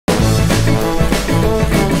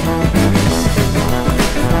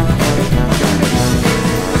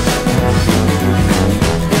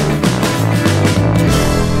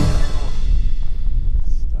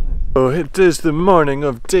So it is the morning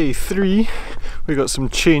of day 3. We got some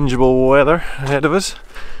changeable weather ahead of us,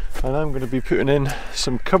 and I'm going to be putting in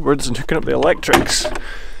some cupboards and hooking up the electrics.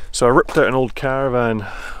 So I ripped out an old caravan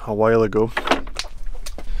a while ago,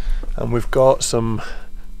 and we've got some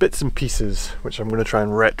bits and pieces which I'm going to try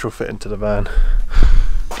and retrofit into the van.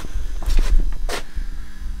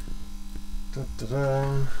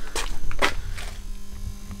 Da-da-da.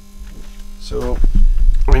 So,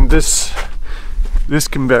 I mean, this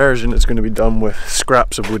conversion is going to be done with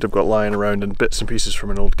scraps of wood I've got lying around and bits and pieces from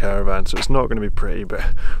an old caravan, so it's not going to be pretty,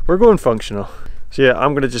 but we're going functional. So yeah,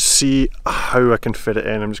 I'm going to just see how I can fit it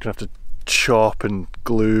in. I'm just going to have to chop and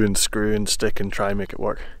glue and screw and stick and try and make it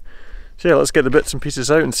work. So yeah, let's get the bits and pieces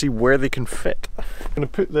out and see where they can fit. I'm going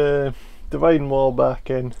to put the dividing wall back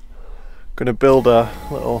in. I'm going to build a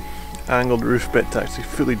little angled roof bit to actually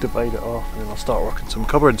fully divide it off, and then I'll start working some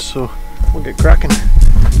cupboards, so we'll get cracking.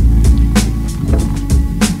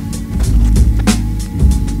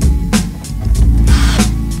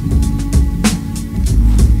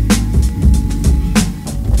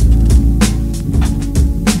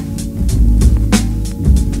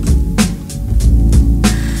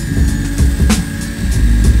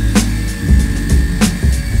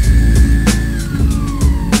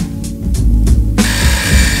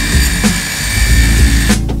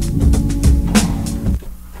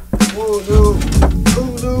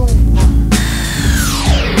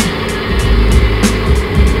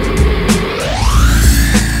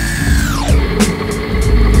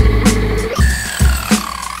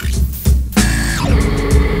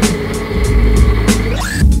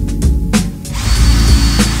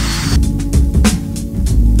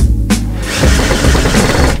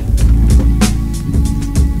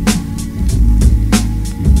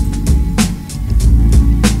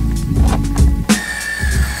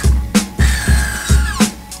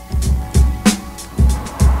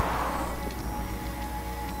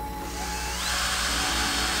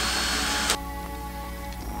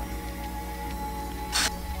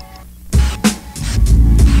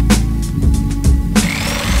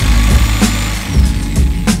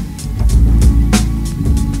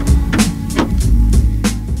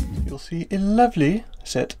 A lovely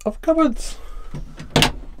set of cupboards.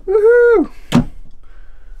 Woohoo!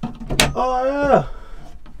 Oh yeah!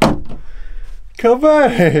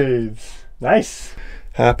 Cupboards! Nice!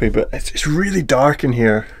 Happy, but it's really dark in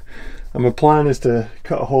here. And my plan is to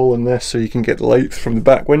cut a hole in this so you can get the light from the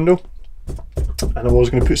back window. And I was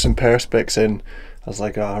going to put some perspex in as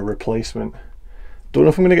like a replacement. Don't know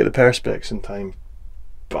if I'm going to get the perspex in time,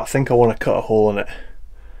 but I think I want to cut a hole in it.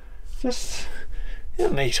 Just a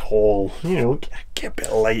nice hole, you know, get a bit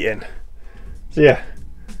of light in. So yeah,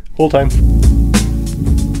 whole time.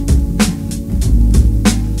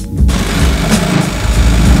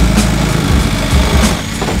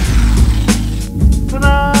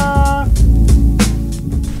 Ta-da!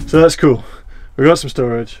 So that's cool. We got some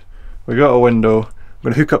storage, we got a window. I'm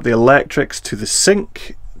going to hook up the electrics to the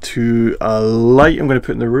sink, to a light I'm going to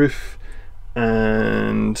put in the roof,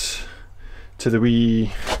 and to the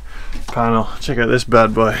wee panel. Check out this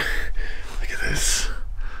bad boy. Look at this.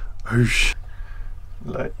 Whoosh.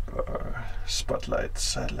 Light bar, spotlights,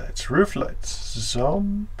 side lights, roof lights,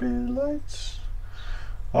 zombie lights,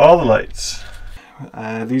 all the lights.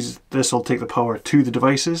 This will take the power to the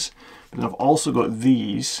devices, but then I've also got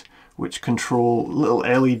these which control little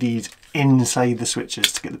LEDs inside the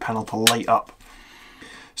switches to get the panel to light up.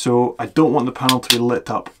 So I don't want the panel to be lit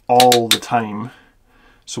up all the time.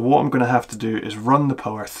 So what I'm going to have to do is run the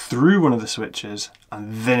power through one of the switches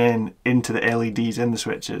and then into the LEDs in the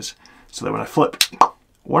switches, so that when I flip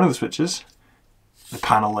one of the switches, the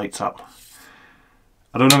panel lights up.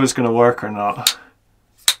 I don't know if it's going to work or not.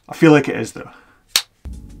 I feel like it is though.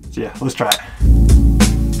 So yeah, let's try it.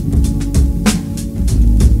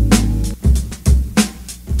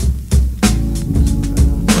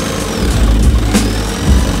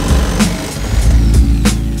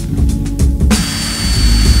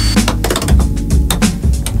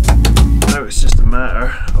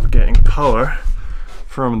 Power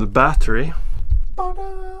from the battery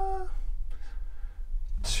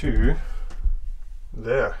to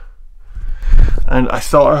there. And I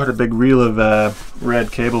thought I had a big reel of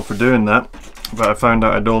red cable for doing that, but I found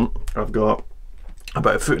out I don't. I've got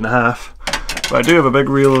about 1.5 feet, but I do have a big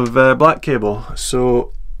reel of black cable,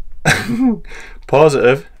 so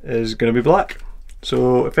positive is going to be black.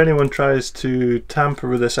 So if anyone tries to tamper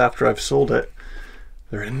with this after I've sold it,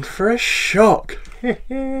 they're in for a shock.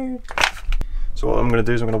 So what I'm going to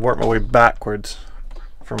do is I'm going to work my way backwards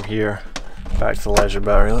from here back to the leisure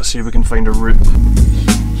battery. Let's see if we can find a route.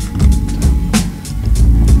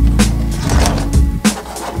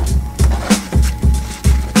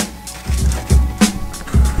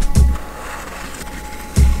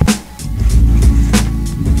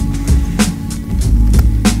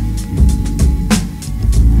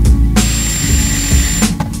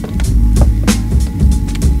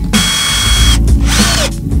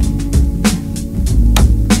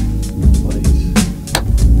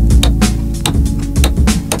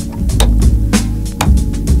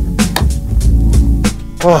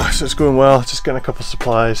 Oh, so it's going well, just getting a couple of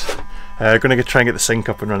supplies. Gonna try and get the sink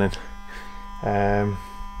up and running.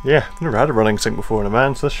 Yeah, I've never had a running sink before in a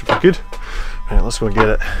van, so this should be good. Right, let's go and get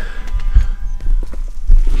it.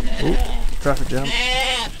 Oh, traffic jam.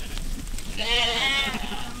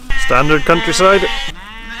 Standard countryside.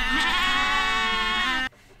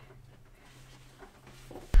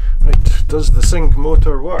 Right, does the sink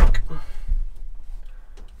motor work?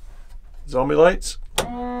 Zombie lights.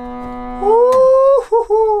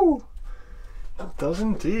 Woo-hoo-hoo. It does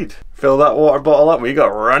indeed. Fill that water bottle up, we got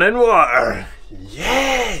running water.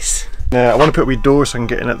 Yes! Now I want to put a wee door so I can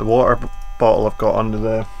get in at the water bottle I've got under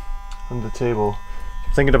the table.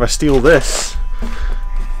 I'm thinking if I steal this,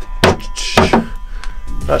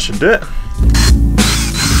 that should do it.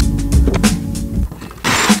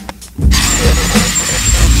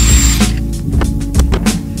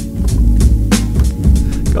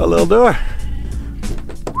 Got a little door.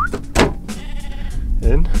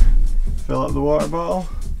 In, fill up the water bottle,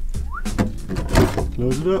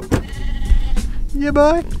 close it up. Yeah,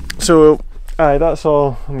 bye. So, aye, that's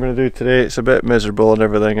all I'm going to do today. It's a bit miserable and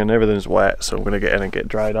everything's wet, so I'm going to get in and get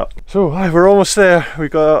dried up. So, aye, we're almost there. We've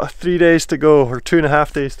got 3 days to go, or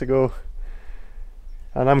 2.5 days to go.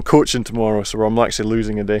 And I'm coaching tomorrow, so I'm actually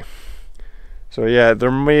losing a day. So yeah,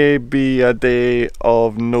 there may be a day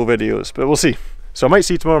of no videos, but we'll see. So I might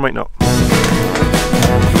see you tomorrow, might not.